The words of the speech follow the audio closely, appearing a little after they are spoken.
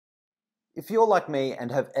If you're like me and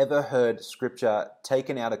have ever heard scripture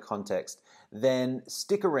taken out of context, then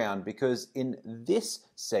stick around, because in this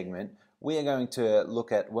segment, we are going to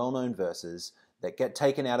look at well-known verses that get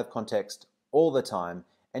taken out of context all the time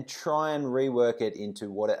and try and rework it into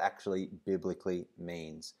what it actually biblically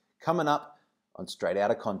means. Coming up on Straight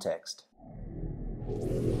Out of Context.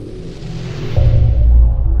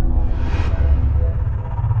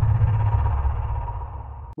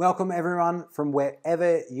 Welcome everyone from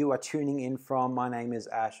wherever you are tuning in from. My name is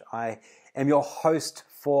Ash. I am your host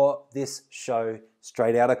for this show,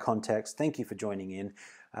 Straight Out of Context. Thank you for joining in.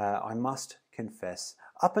 I must confess,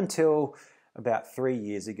 up until about 3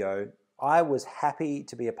 years ago, I was happy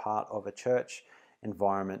to be a part of a church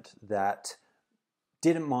environment that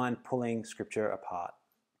didn't mind pulling scripture apart,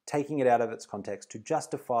 taking it out of its context to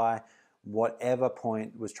justify whatever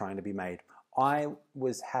point was trying to be made. I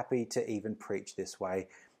was happy to even preach this way.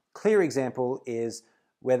 Clear example is,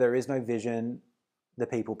 where there is no vision, the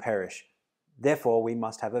people perish. Therefore, we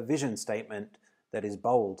must have a vision statement that is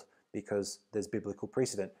bold because there's biblical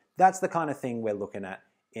precedent. That's the kind of thing we're looking at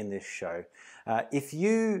in this show. If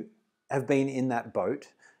you have been in that boat,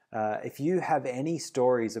 if you have any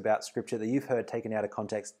stories about scripture that you've heard taken out of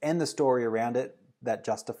context and the story around it that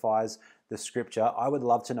justifies the scripture, I would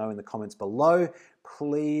love to know in the comments below.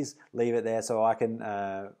 Please leave it there so I can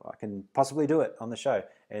possibly do it on the show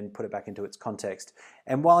and put it back into its context.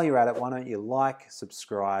 And while you're at it, why don't you like,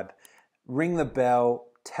 subscribe, ring the bell,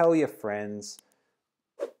 tell your friends,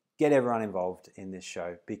 get everyone involved in this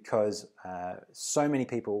show, because so many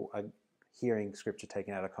people are hearing scripture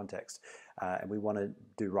taken out of context, and we want to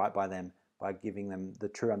do right by them by giving them the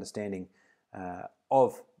true understanding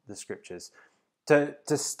of the scriptures. To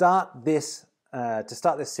start this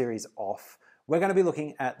series off, we're going to be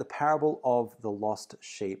looking at the parable of the lost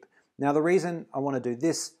sheep. Now, the reason I want to do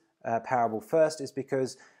this parable first is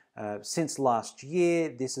because since last year,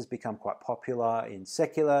 this has become quite popular in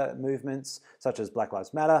secular movements such as Black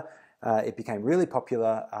Lives Matter. It became really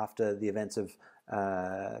popular after the events of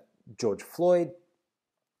George Floyd.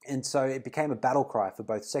 And so it became a battle cry for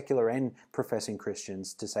both secular and professing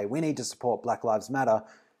Christians to say, we need to support Black Lives Matter,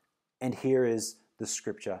 and here is the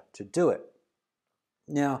scripture to do it.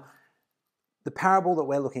 Now, the parable that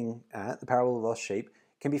we're looking at, the parable of the lost sheep,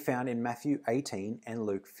 can be found in Matthew 18 and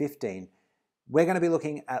Luke 15. We're going to be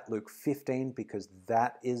looking at Luke 15 because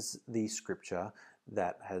that is the scripture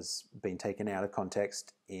that has been taken out of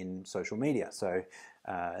context in social media. So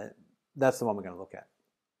that's the one we're going to look at.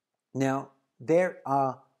 Now, there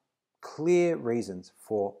are clear reasons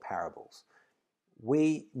for parables.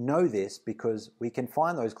 We know this because we can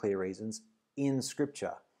find those clear reasons in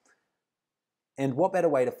scripture. And what better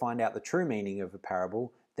way to find out the true meaning of a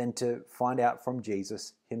parable than to find out from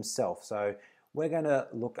Jesus himself? So we're going to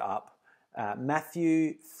look up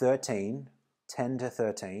Matthew 13, 10 to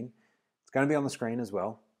 13. It's going to be on the screen as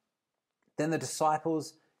well. Then the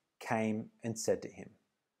disciples came and said to him,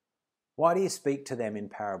 "Why do you speak to them in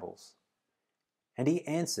parables?" And he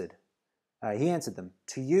answered them,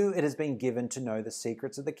 "To you it has been given to know the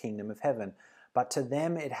secrets of the kingdom of heaven, but to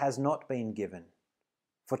them it has not been given.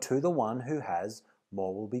 For to the one who has,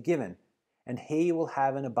 more will be given, and he will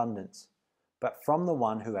have an abundance. But from the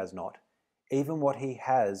one who has not, even what he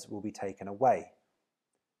has will be taken away.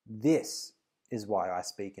 This is why I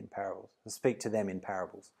speak in parables. I speak to them in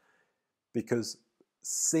parables, because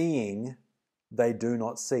seeing they do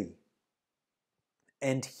not see,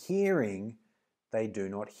 and hearing they do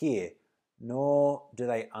not hear, nor do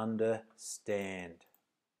they understand."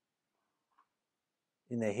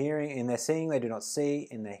 In their seeing they do not see,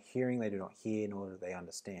 in their hearing they do not hear, nor do they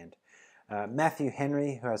understand. Matthew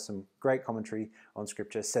Henry, who has some great commentary on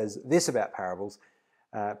scripture, says this about parables: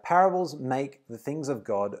 parables make the things of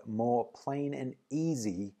God more plain and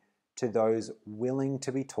easy to those willing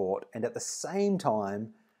to be taught, and at the same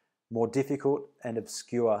time more difficult and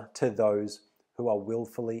obscure to those who are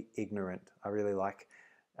willfully ignorant. I really like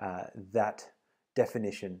that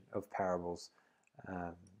definition of parables.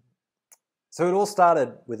 So it all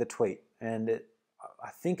started with a tweet, and I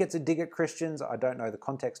think it's a dig at Christians. I don't know the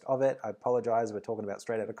context of it. I apologize, we're talking about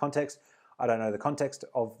straight out of context. I don't know the context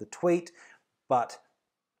of the tweet, but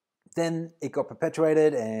then it got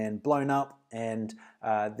perpetuated and blown up, and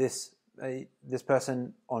this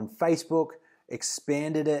person on Facebook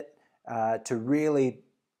expanded it to really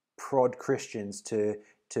prod Christians to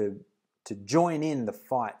join in the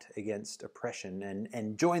fight against oppression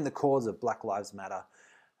and join the cause of Black Lives Matter.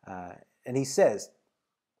 And he says,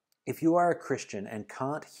 if you are a Christian and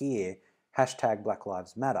can't hear hashtag Black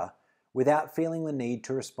Lives Matter without feeling the need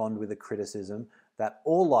to respond with a criticism that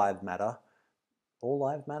all lives matter, All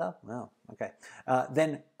lives matter? Wow, okay.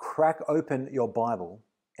 Then crack open your Bible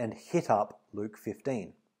and hit up Luke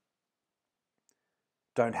 15.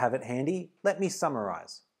 Don't have it handy? Let me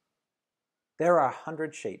summarize. There are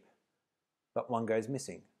 100 sheep, but one goes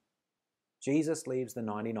missing. Jesus leaves the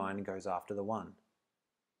 99 and goes after the one.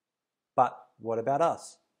 But what about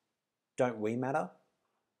us? Don't we matter?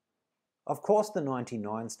 Of course the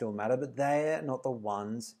 99 still matter, but they're not the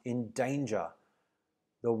ones in danger.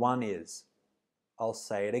 The one is. I'll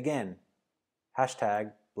say it again.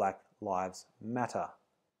 Hashtag Black Lives Matter.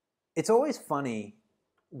 It's always funny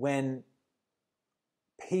when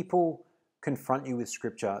people confront you with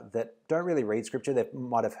scripture that don't really read scripture. They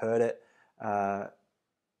might have heard it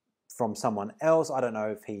from someone else. I don't know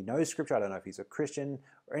if he knows scripture. I don't know if he's a Christian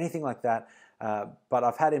or anything like that. But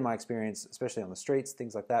I've had in my experience, especially on the streets,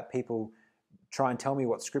 things like that, people try and tell me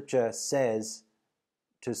what scripture says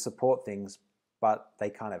to support things, but they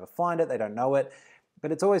can't ever find it. They don't know it.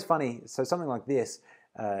 But it's always funny. So something like this,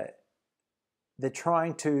 they're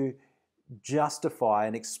trying to justify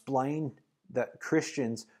and explain that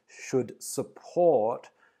Christians should support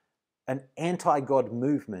an anti-God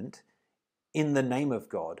movement in the name of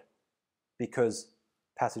God because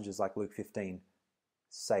passages like Luke 15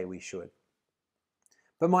 say we should.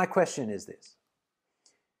 But my question is this.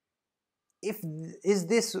 Is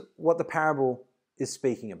this what the parable is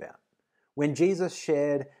speaking about? When Jesus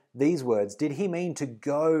shared these words, did he mean to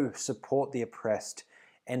go support the oppressed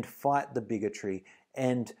and fight the bigotry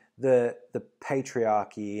and the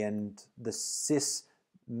patriarchy and the cis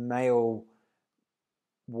male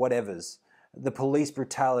whatevers, the police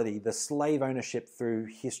brutality, the slave ownership through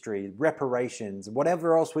history, reparations,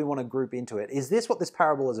 whatever else we want to group into it? Is this what this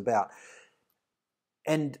parable is about?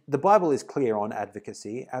 And the Bible is clear on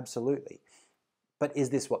advocacy, absolutely. But is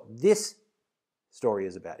this what this story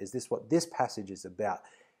is about? Is this what this passage is about?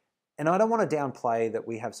 And I don't want to downplay that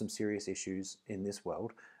we have some serious issues in this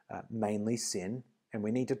world, mainly sin, and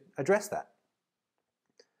we need to address that.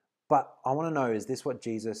 But I want to know, is this what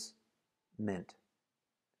Jesus meant?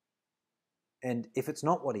 And if it's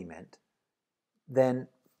not what he meant, then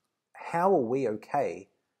how are we okay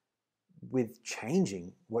with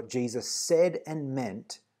changing what Jesus said and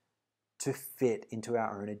meant to fit into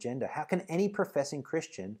our own agenda? How can any professing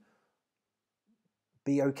Christian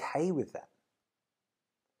be okay with that?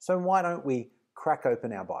 So why don't we crack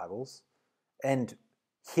open our Bibles and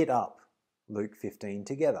hit up Luke 15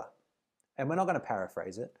 together? And we're not going to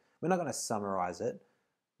paraphrase it. We're not going to summarize it.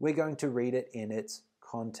 We're going to read it in its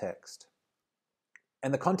context.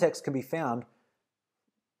 And the context can be found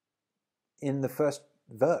in the first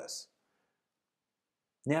verse.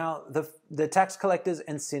 Now, the tax collectors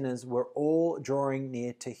and sinners were all drawing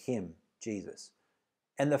near to him, Jesus.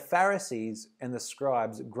 And the Pharisees and the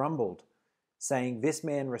scribes grumbled, saying, "This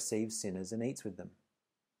man receives sinners and eats with them."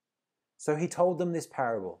 So he told them this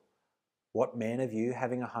parable. "What man of you,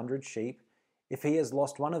 having 100 sheep, if he has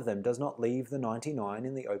lost one of them, does not leave the 99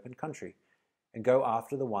 in the open country and go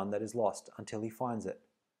after the one that is lost until he finds it?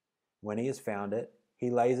 When he has found it,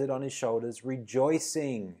 he lays it on his shoulders,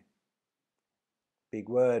 rejoicing." Big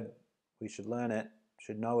word. We should learn it,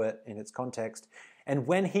 should know it in its context. "And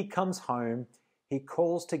when he comes home, he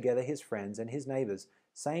calls together his friends and his neighbors,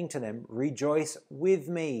 saying to them, 'Rejoice with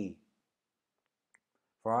me,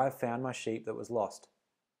 for I have found my sheep that was lost.'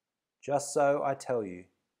 Just so, I tell you,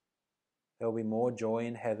 there will be more joy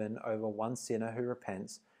in heaven over one sinner who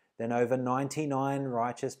repents than over 99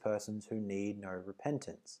 righteous persons who need no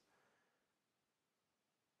repentance."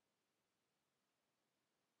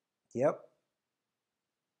 Yep.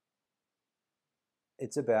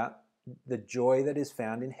 It's about the joy that is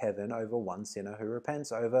found in heaven over one sinner who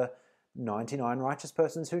repents, over 99 righteous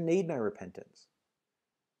persons who need no repentance.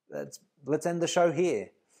 Let's end the show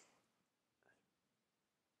here.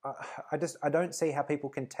 I don't see how people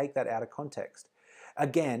can take that out of context.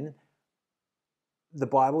 Again, the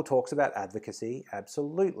Bible talks about advocacy,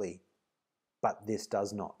 absolutely, but this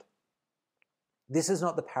does not. This is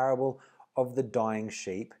not the parable of the dying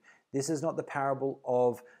sheep. This is not the parable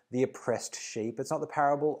of the oppressed sheep. It's not the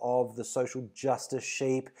parable of the social justice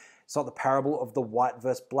sheep. It's not the parable of the white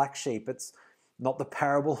versus black sheep. It's not the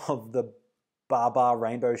parable of the Barber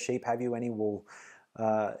rainbow sheep. Have you any wool?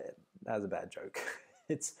 That was a bad joke.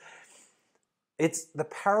 It's the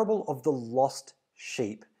parable of the lost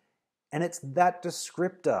sheep. And it's that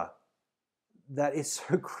descriptor that is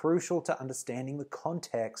so crucial to understanding the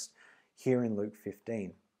context here in Luke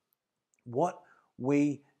 15. What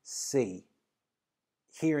we see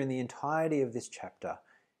here in the entirety of this chapter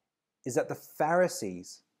is that the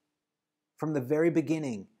Pharisees, from the very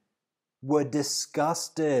beginning, were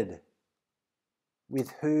disgusted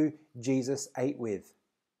with who Jesus ate with.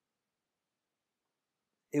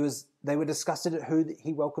 They were disgusted at who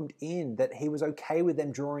he welcomed in, that he was okay with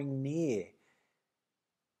them drawing near.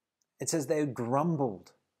 It says they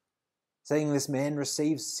grumbled, saying this man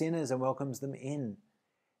receives sinners and welcomes them in.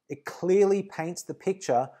 It clearly paints the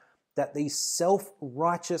picture that these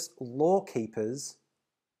self-righteous law keepers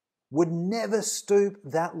would never stoop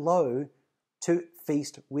that low to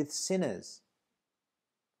feast with sinners.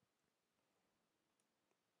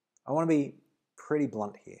 I want to be pretty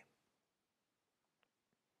blunt here.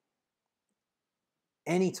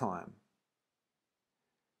 Anytime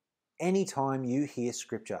you hear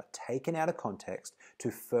scripture taken out of context to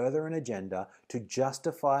further an agenda, to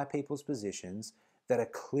justify people's positions that are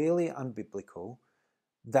clearly unbiblical,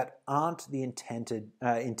 that aren't the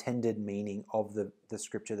intended meaning of the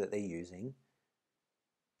scripture that they're using,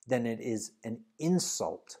 then it is an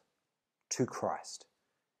insult to Christ.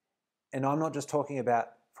 And I'm not just talking about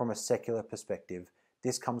from a secular perspective.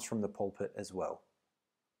 This comes from the pulpit as well.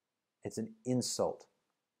 It's an insult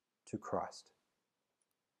to Christ.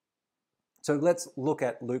 So let's look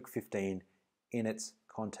at Luke 15 in its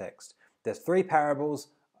context. There's 3 parables.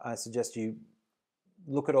 I suggest you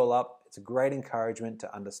look it all up. It's a great encouragement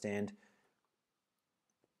to understand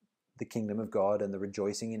the kingdom of God and the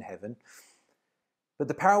rejoicing in heaven. But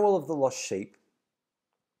the parable of the lost sheep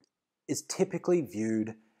is typically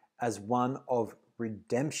viewed as one of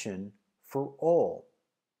redemption for all.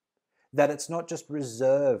 That it's not just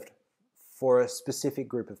reserved for a specific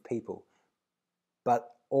group of people,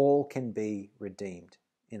 but all can be redeemed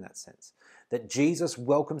in that sense. That Jesus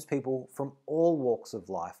welcomes people from all walks of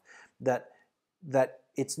life. That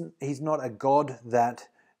he's not a God that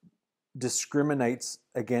discriminates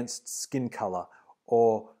against skin color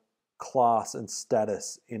or class and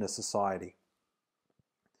status in a society.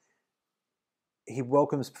 He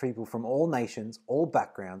welcomes people from all nations, all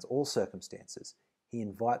backgrounds, all circumstances. He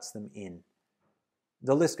invites them in.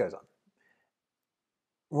 The list goes on.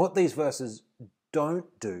 What these verses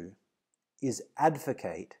don't do is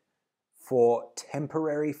advocate for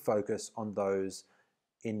temporary focus on those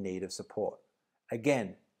in need of support.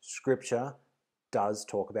 Again, Scripture does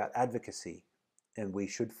talk about advocacy, and we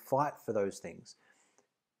should fight for those things.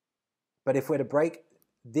 But if we're to break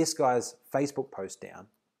this guy's Facebook post down,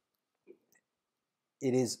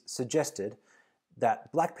 it is suggested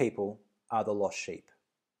that black people are the lost sheep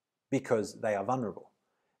because they are vulnerable.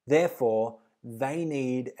 Therefore, they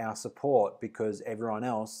need our support because everyone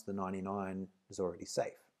else, the 99, is already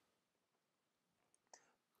safe.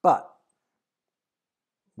 But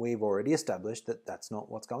we've already established that that's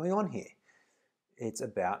not what's going on here. It's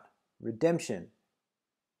about redemption.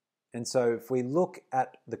 And so if we look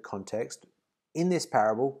at the context, in this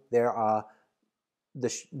parable, there's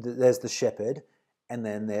the shepherd, and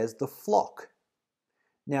then there's the flock.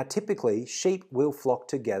 Now, typically, sheep will flock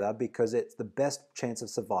together because it's the best chance of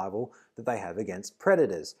survival that they have against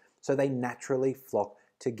predators. So they naturally flock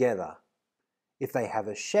together. If they have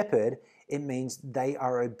a shepherd, it means they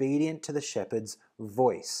are obedient to the shepherd's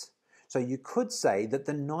voice. So you could say that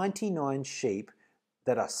the 99 sheep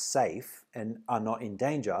that are safe and are not in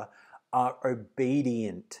danger are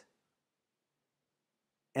obedient.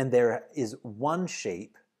 And there is one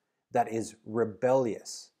sheep that is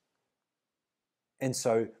rebellious. And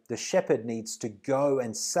so the shepherd needs to go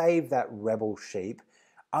and save that rebel sheep.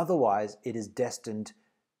 Otherwise, it is destined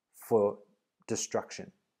for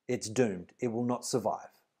destruction. It's doomed. It will not survive.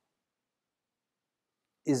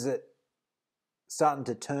 Is it starting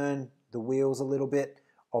to turn the wheels a little bit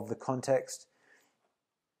of the context?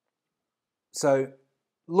 So,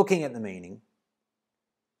 looking at the meaning,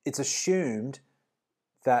 it's assumed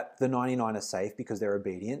that the 99 are safe because they're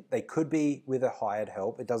obedient. They could be with a hired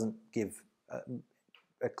help. It doesn't give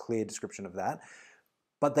a clear description of that.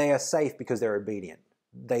 But they are safe because they're obedient.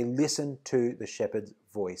 They listen to the shepherd's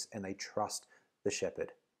voice and they trust the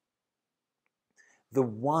shepherd. The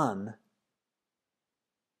one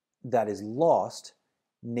that is lost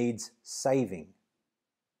needs saving.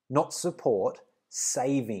 Not support,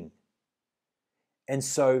 saving. And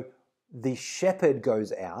so the shepherd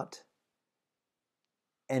goes out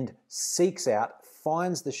and seeks out,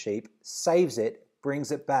 finds the sheep, saves it,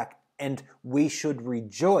 brings it back, and we should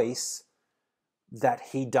rejoice that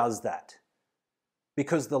he does that.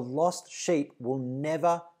 Because the lost sheep will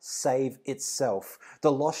never save itself.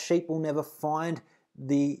 The lost sheep will never find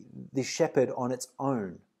the shepherd on its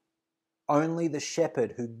own. Only the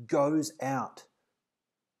shepherd who goes out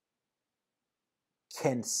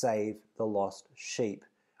can save the lost sheep.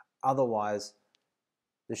 Otherwise,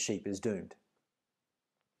 the sheep is doomed.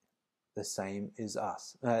 The same is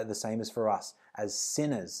us. The same is for us as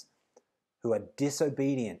sinners who are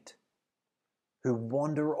disobedient, who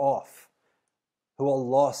wander off, who are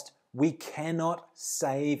lost. We cannot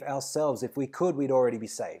save ourselves. If we could, we'd already be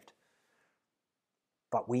saved.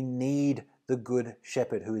 But we need the good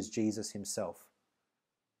shepherd who is Jesus himself.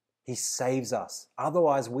 He saves us.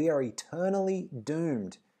 Otherwise, we are eternally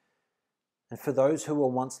doomed. And for those who were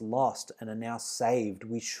once lost and are now saved,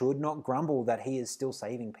 we should not grumble that he is still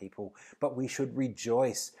saving people, but we should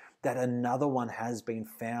rejoice that another one has been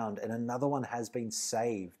found and another one has been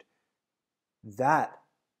saved. That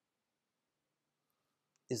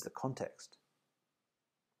is the context.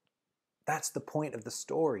 That's the point of the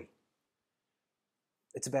story.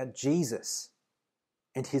 It's about Jesus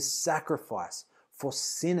and his sacrifice for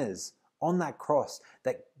sinners on that cross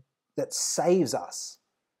that saves us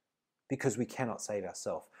because we cannot save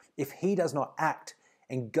ourselves. If he does not act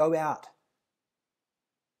and go out,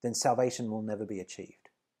 then salvation will never be achieved.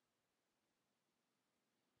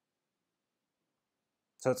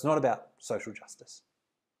 So it's not about social justice.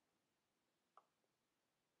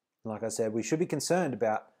 Like I said, we should be concerned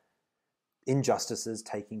about injustices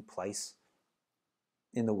taking place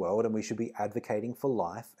in the world, and we should be advocating for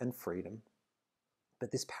life and freedom.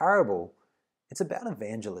 But this parable, it's about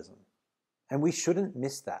evangelism, and we shouldn't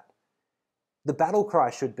miss that. The battle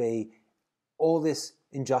cry should be, all this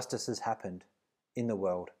injustice has happened in the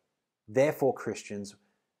world. Therefore, Christians,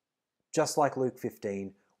 just like Luke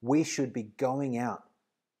 15, we should be going out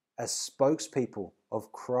as spokespeople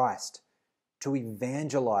of Christ to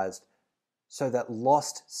evangelize so that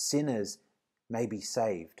lost sinners may be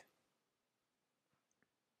saved.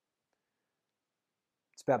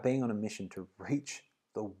 It's about being on a mission to reach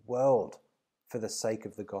the world for the sake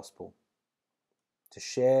of the gospel, to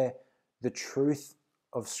share the truth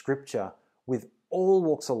of Scripture with all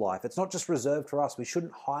walks of life. It's not just reserved for us. We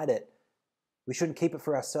shouldn't hide it. We shouldn't keep it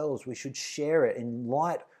for ourselves. We should share it in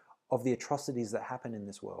light of the atrocities that happen in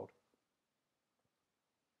this world.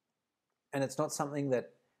 And it's not something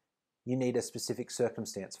that you need a specific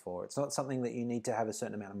circumstance for. It's not something that you need to have a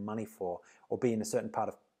certain amount of money for, or be in a certain part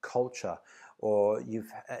of culture, or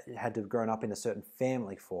you've had to have grown up in a certain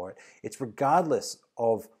family for it. It's regardless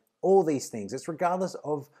of all these things. It's regardless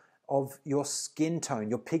of your skin tone,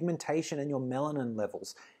 your pigmentation, and your melanin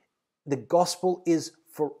levels. The gospel is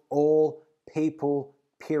for all people,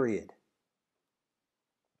 period.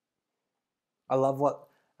 I love what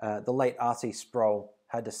the late R.C. Sproul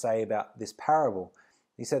had to say about this parable.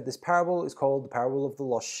 He said, this parable is called the parable of the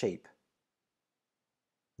lost sheep.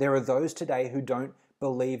 There are those today who don't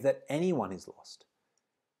believe that anyone is lost.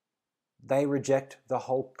 They reject the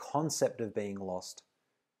whole concept of being lost.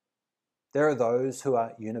 There are those who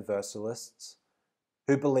are universalists,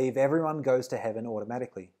 who believe everyone goes to heaven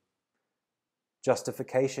automatically.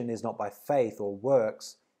 Justification is not by faith or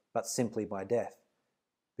works, but simply by death,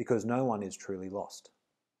 because no one is truly lost.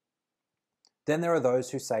 Then there are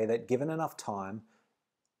those who say that given enough time,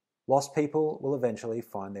 lost people will eventually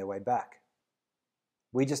find their way back.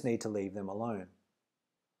 We just need to leave them alone.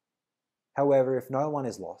 However, if no one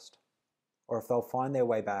is lost, or if they'll find their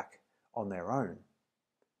way back on their own,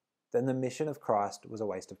 then the mission of Christ was a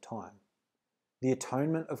waste of time. The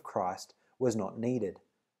atonement of Christ was not needed.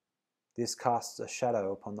 This casts a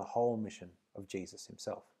shadow upon the whole mission of Jesus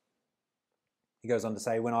himself. He goes on to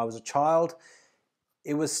say, when I was a child,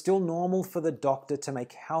 it was still normal for the doctor to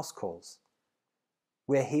make house calls,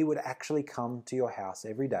 where he would actually come to your house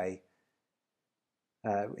every day.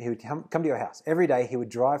 He would come to your house. Every day he would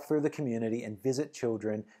drive through the community and visit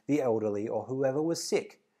children, the elderly, or whoever was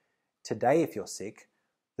sick. Today, if you're sick,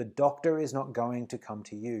 the doctor is not going to come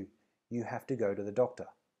to you. You have to go to the doctor.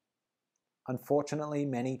 Unfortunately,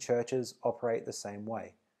 many churches operate the same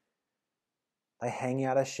way. They hang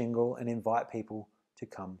out a shingle and invite people to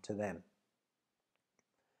come to them.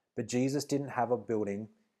 But Jesus didn't have a building.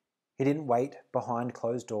 He didn't wait behind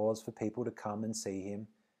closed doors for people to come and see him.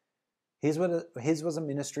 His was a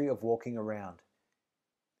ministry of walking around.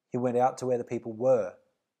 He went out to where the people were.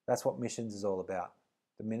 That's what missions is all about.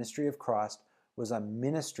 The ministry of Christ was a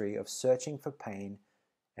ministry of searching for pain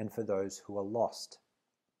and for those who are lost.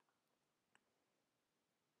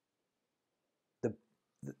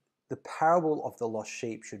 The parable of the lost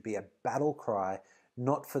sheep should be a battle cry,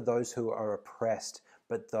 not for those who are oppressed,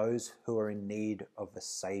 but those who are in need of a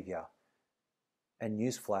Savior. And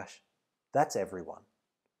newsflash, that's everyone.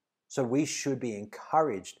 So we should be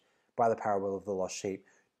encouraged by the parable of the lost sheep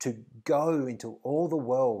to go into all the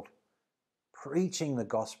world preaching the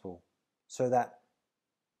gospel so that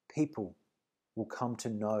people will come to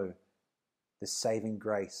know the saving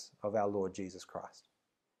grace of our Lord Jesus Christ.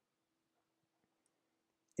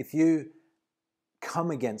 If you come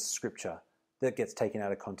against scripture that gets taken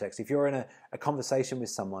out of context, if you're in a conversation with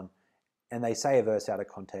someone and they say a verse out of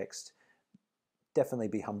context, definitely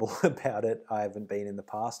be humble about it. I haven't been in the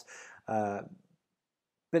past.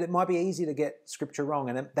 But it might be easy to get scripture wrong,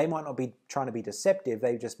 and they might not be trying to be deceptive.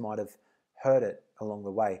 They just might have heard it along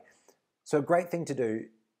the way. So a great thing to do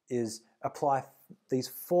is apply these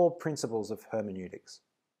 4 principles of hermeneutics.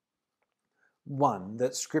 1,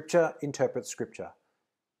 that scripture interprets scripture.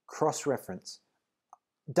 Cross-reference.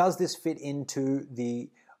 Does this fit into the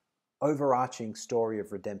overarching story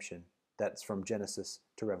of redemption that's from Genesis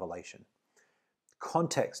to Revelation?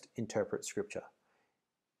 Context interprets scripture.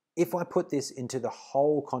 If I put this into the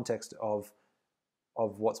whole context of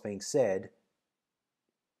what's being said,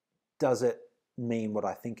 does it mean what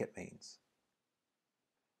I think it means?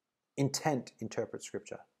 Intent interprets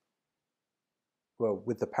scripture. Well,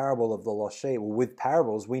 with the parable of the lost sheep, with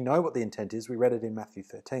parables, we know what the intent is. We read it in Matthew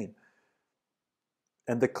 13.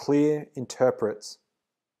 And the clear interprets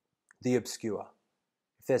the obscure.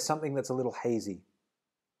 If there's something that's a little hazy,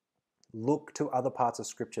 look to other parts of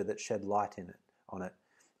scripture that shed light on it.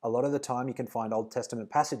 A lot of the time you can find Old Testament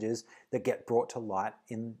passages that get brought to light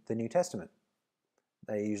in the New Testament.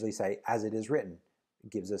 They usually say, as it is written.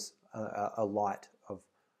 It gives us a light of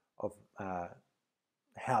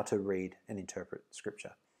how to read and interpret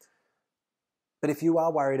scripture. But if you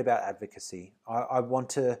are worried about advocacy, I want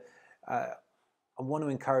to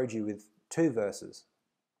encourage you with 2 verses.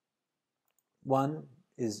 One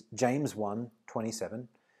is James 1:27,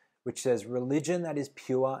 which says, "Religion that is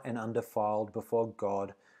pure and undefiled before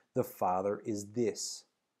God the Father is this,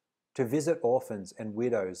 to visit orphans and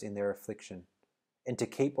widows in their affliction, and to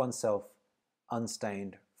keep oneself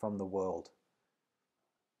unstained from the world."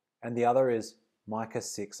 And the other is Micah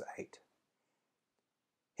 6:8.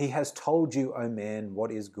 "He has told you, O man,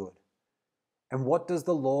 what is good. And what does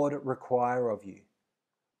the Lord require of you?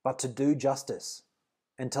 But to do justice,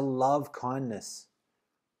 and to love kindness,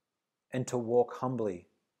 and to walk humbly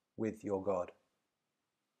with your God."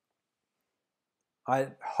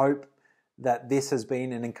 I hope that this has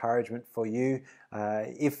been an encouragement for you.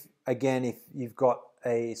 If you've got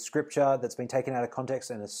a scripture that's been taken out of context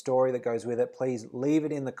and a story that goes with it, please leave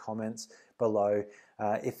it in the comments below.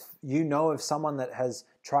 If you know of someone that has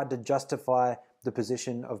tried to justify the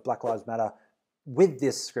position of Black Lives Matter with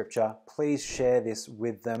this scripture, please share this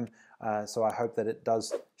with them. So I hope that it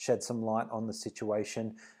does shed some light on the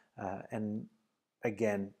situation. And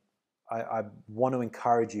again, I want to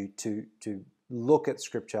encourage you to look at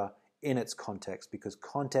scripture in its context, because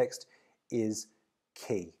context is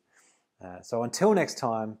key. So until next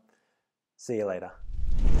time, see you later.